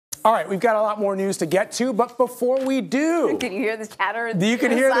All right, we've got a lot more news to get to, but before we do... Can you hear the chatter? You can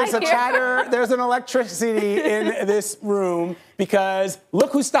hear there's a chatter. There's an electricity in this room because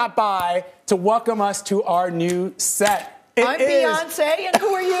look who stopped by to welcome us to our new set. I'm Beyonce, and who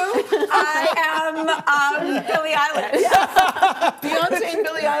are you? I am Billie Eilish. Beyonce and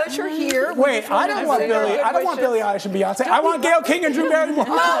Billie Eilish are here. Wait, I don't want Billie. I don't want Billie Eilish and Beyonce. I want Gayle King and Drew Barrymore.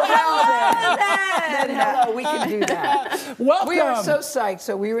 Hello, we can do that. Welcome. We are so psyched.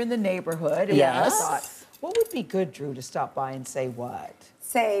 So we were in the neighborhood, and Yes. I thought, what would be good, Drew, to stop by and say what?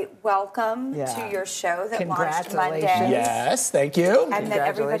 Say welcome to your show that launched Monday. Yes, thank you. And that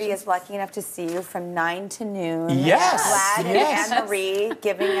everybody is lucky enough to see you from 9 to noon. Yes. Vlad and Anne-Marie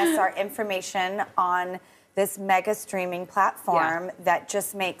giving us our information on this mega streaming platform that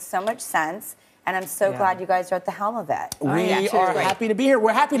just makes so much sense. And I'm so glad you guys are at the helm of it. We are happy to be here.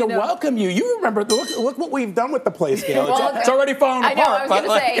 We're happy to welcome you. You remember, look what we've done with the place, Gayle. It's already falling apart. I know, I was going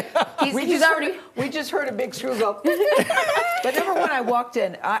to say, we just heard a big screw go. But number one, I walked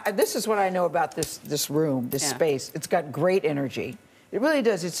in. This is what I know about this room, this space. It's got great energy. It really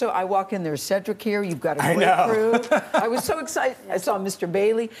does. It's so. I walk in, there's Cedric here. You've got a great crew. I was so excited. I saw Mr.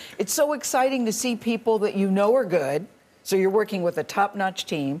 Bailey. It's so exciting to see people that you know are good. So you're working with a top-notch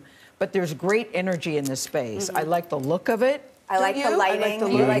team. But there's great energy in this space. I like the look of it. I like the lighting.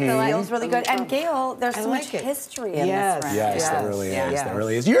 You like the lighting. It feels really good. And Gayle, there's so much history in this room. Yes, there really is. There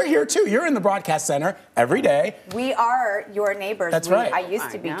really is. You're here too. You're in the broadcast center every day. We are your neighbors. That's right. I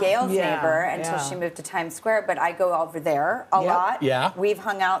used to be Gayle's neighbor until she moved to Times Square, but I go over there a lot. Yeah. We've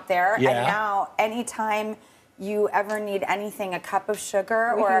hung out there. And now, anytime you ever need anything, a cup of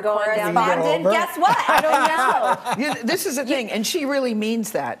sugar or a correspondent, guess what? I don't know. This is the thing, and she really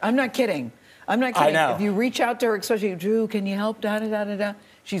means that. I'm not kidding. I'm not kidding. I know. If you reach out to her, especially, Drew, can you help?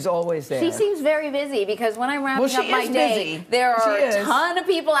 She's always there. She seems very busy because when I'm wrapping up my day, there are a ton of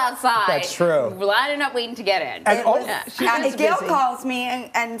people outside. That's true. Lining up waiting to get in. And Gayle calls me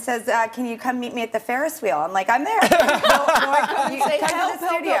and says, can you come meet me at the Ferris wheel? I'm like, I'm there. Come to the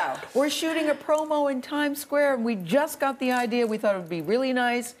studio. We're shooting a promo in Times Square, and we just got the idea. We thought it would be really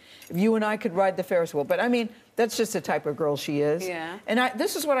nice if you and I could ride the Ferris wheel. But I mean, that's just the type of girl she is. Yeah. And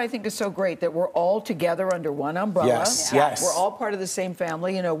this is what I think is so great, that we're all together under one umbrella. Yes, yes. We're all part of the same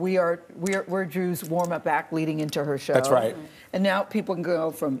family. You know, we're Drew's warm-up act leading into her show. That's right. And now people can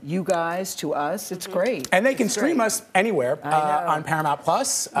go from you guys to us. It's great. And they can stream us anywhere on Paramount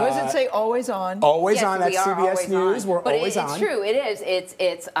Plus. What does it say? Always on. Always on at CBS News. We're always on. But it's true. It is.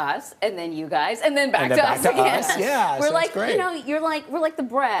 It's us, and then you guys, and then back to us again. Yeah, we're so like, great. We're like the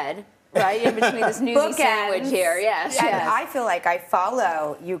bread. Right, in between this newsy sandwich here, yes. And I feel like I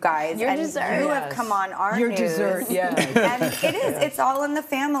follow you guys, Your and dessert. you have come on our Your news. dessert, yes. And it's all in the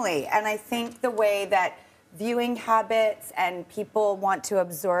family. And I think the way that viewing habits and people want to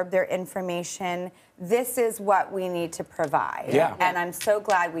absorb their information, this is what we need to provide. Yeah. And I'm so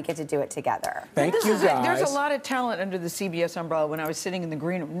glad we get to do it together. Thank you, guys. There's a lot of talent under the CBS umbrella. When I was sitting in the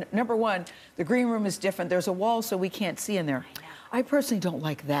green room, number one, the green room is different. There's a wall so we can't see in there. I personally don't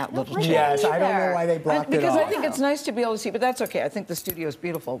like that little change. Yes, I don't know why they blocked it Because off. I think it's nice to be able to see, but that's okay. I think the studio is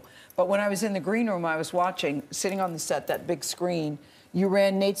beautiful. But when I was in the green room, I was watching, sitting on the set, that big screen, you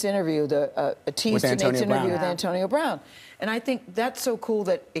ran Nate's interview, a tease to Nate's interview with Antonio Brown. And I think that's so cool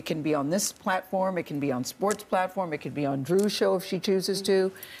that it can be on this platform, it can be on sports platform, it could be on Drew's show if she chooses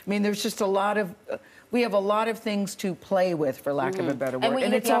to. I mean, there's just a lot of, we have a lot of things to play with, for lack of a better word,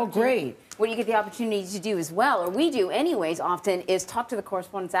 and it's all great. What you get the opportunity to do as well, or we do anyways often, is talk to the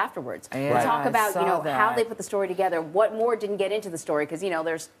correspondents afterwards. Yeah, talk about, that. how they put the story together, what more didn't get into the story, because,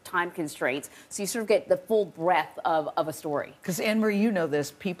 there's time constraints. So you sort of get the full breadth of a story. Because, Anne-Marie, you know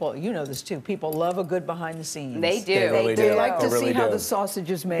this, you know this too. People love a good behind the scenes. They do. They really do. They like to really see how the sausage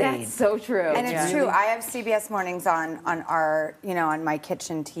is made. That's so true. And it's true. I have CBS Mornings on our, on my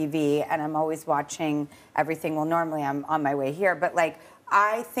kitchen TV, and I'm always watching everything. Well, normally I'm on my way here, but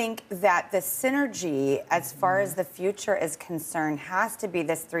I think that the synergy, as far as the future is concerned, has to be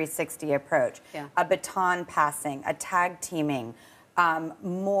this 360 approach. Yeah. A baton passing, a tag teaming,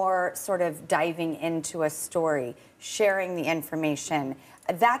 more sort of diving into a story, sharing the information.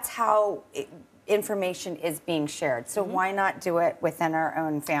 That's how information is being shared. So why not do it within our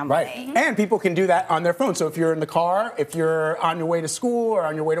own family? Right. And people can do that on their phone. So if you're in the car, if you're on your way to school or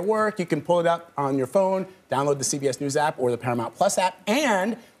on your way to work, you can pull it up on your phone, download the CBS News app or the Paramount Plus app.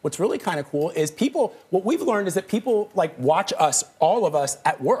 And what's really kind of cool is what we've learned is that people like watch us, all of us,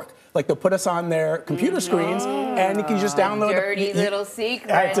 at work. Like they'll put us on their computer screens, and you can just download. Dirty little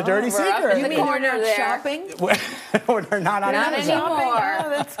secret. It's a dirty secret. You mean we're not shopping? We're not on Not Amazon. anymore. Oh,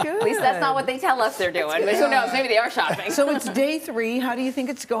 that's good. At least that's not what they tell us they're doing. But who knows? Maybe they are shopping. So it's day 3. How do you think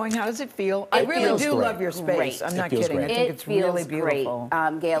it's going? How does it feel? I really feels do great. love your space. Great. I'm not feels kidding. great. I think it's really beautiful.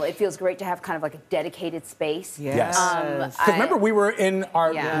 Great, Gayle. It feels great to have kind of like a dedicated space. Yes. Because remember, we were in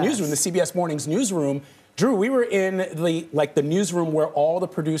our newsroom, the CBS Mornings newsroom. Drew, we were in the newsroom where all the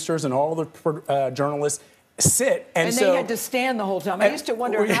producers and all the journalists sit, and so they had to stand the whole time. I used to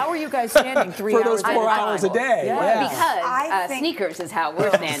wonder, how are you guys standing 3 for hours those 4 hours a day? Yeah. Because sneakers is how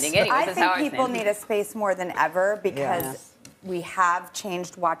we're standing. Anyways, I that's how think people stand. need a space more than ever because Yes. we have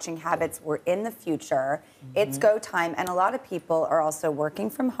changed watching habits. We're in the future. It's go time. And a lot of people are also working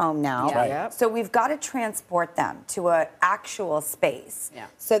from home now. Yeah. Right. Yep. So we've got to transport them to an actual space Yeah.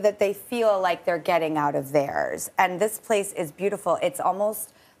 so that they feel like they're getting out of theirs. And this place is beautiful. It's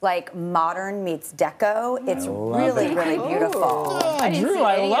almost like modern meets deco. It's really, really beautiful. I didn't Drew, see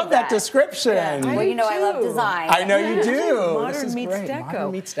I any love of that that. description. Well, you know I love design. I know you do. This Modern is meets great. deco.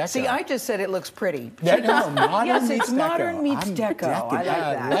 Modern meets deco. See, I just said it looks pretty. No, modern Yes, meets it's deco. modern meets I'm deco. I like decking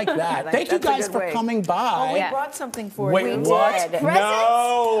that. I like that. Thank you That's a guys good for way. coming by. Oh, we Yeah. brought something for Wait, you. what? did.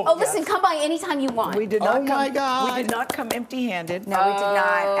 No. Oh, listen, come by anytime you want. We did not Oh, my God. We did not come empty-handed. No, we did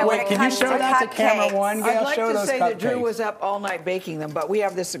not. And when Wait, it can you comes show to that to camera cupcakes- one? I'd Gayle, like show to those say that Drew cupcakes. was up all night baking them, but we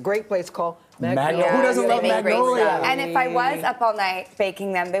have this great place called Magnolia. Who doesn't They love make great Magnolia? stuff. And if I was up all night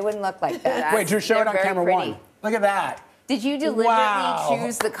baking them, they wouldn't look like that. Wait, Drew, show it They're on very camera pretty. one. Look at that. Did you deliberately Wow.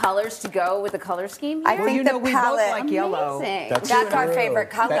 choose the colors to go with the color scheme? I here? think you the know, we palette. both like yellow. Amazing. That's our true. favorite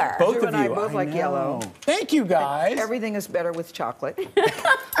color. Both Drew of and I you. both like know. yellow. Thank you, guys. Everything is better with chocolate.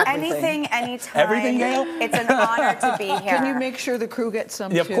 Anything, anytime. Everything, Gayle? It's an honor to be here. Can you make sure the crew gets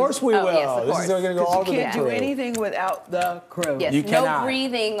some Yeah, of too? course we Oh, will. yes, of This course. is going to go all You to the can't do crew. anything without the crew. Yes, You no cannot.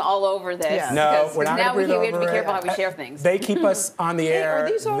 breathing all over this. Yeah. No, because we're not now going to we have to be over careful how we it. share things. They keep us on the Hey, air. are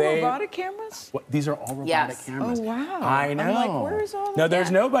these all They- robotic cameras? What, these are all robotic Yes. cameras. Oh, wow. I know. I'm like, where is all No, of there's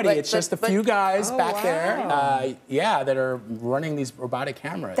that? nobody. But- it's just a but- few guys Oh, back there, wow. that are running these robotic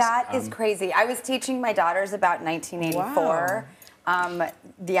cameras. That is crazy. I was teaching my daughters about 1984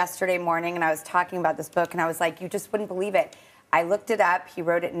 yesterday morning, and I was talking about this book, and I was like, you just wouldn't believe it. I looked it up. He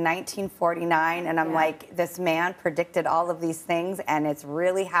wrote it in 1949, and I'm like, this man predicted all of these things, and it's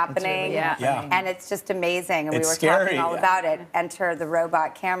really happening. Yeah. Yeah. And it's just amazing. And It's we were scary. talking all about it. Enter the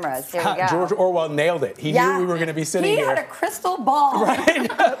robot cameras. Here we go. George Orwell nailed it. He knew we were going to be sitting he here. had a crystal ball.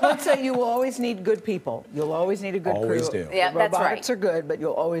 Let's say you will always need good people. You'll always need a good Always crew. do. Yeah, that's Robotics right. are good, but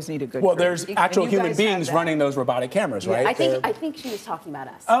you'll always need a good Well, crew. there's And actual you human guys have beings that. running those robotic cameras, right? I They're- think she was talking about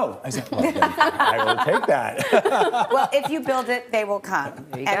us. Oh, I said, well, then I will take that. Well, if you build it, they will come.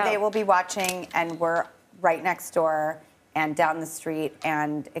 you And go. they will be watching, and we're right next door and down the street,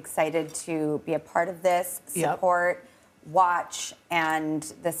 and excited to be a part of this, Yep. support, watch,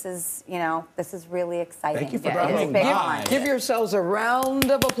 and this is really exciting. Thank you for It's a coming big by. one. Give yourselves a round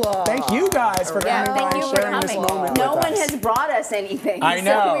of applause. Thank you guys for Yeah, coming thank by you and for sharing this coming. moment No with one us. has brought us anything. I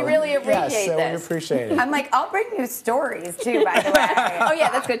know. So we really Yes, appreciate so this. we appreciate it. I'm like, I'll bring you stories too, by the way. Oh, yeah,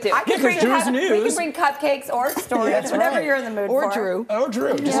 that's good too. I can 'cause bring Drew's we news. can bring cupcakes or stories, That's whatever right. you're in the mood Or for. Drew. Oh,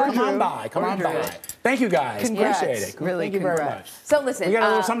 Drew, just Or come on Drew. by. Come Or on Drew. by. Thank you, guys. Congrats. Appreciate it. Really, Thank you very congrats. much. So listen, We got a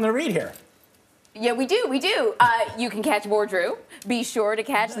little something to read here. yeah, we do. You can catch more Drew. Be sure to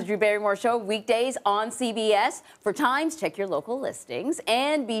catch the Drew Barrymore Show weekdays on CBS. For times, check your local listings.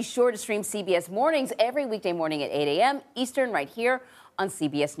 And be sure to stream CBS Mornings every weekday morning at 8 a.m. Eastern right here on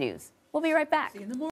CBS News. We'll be right back.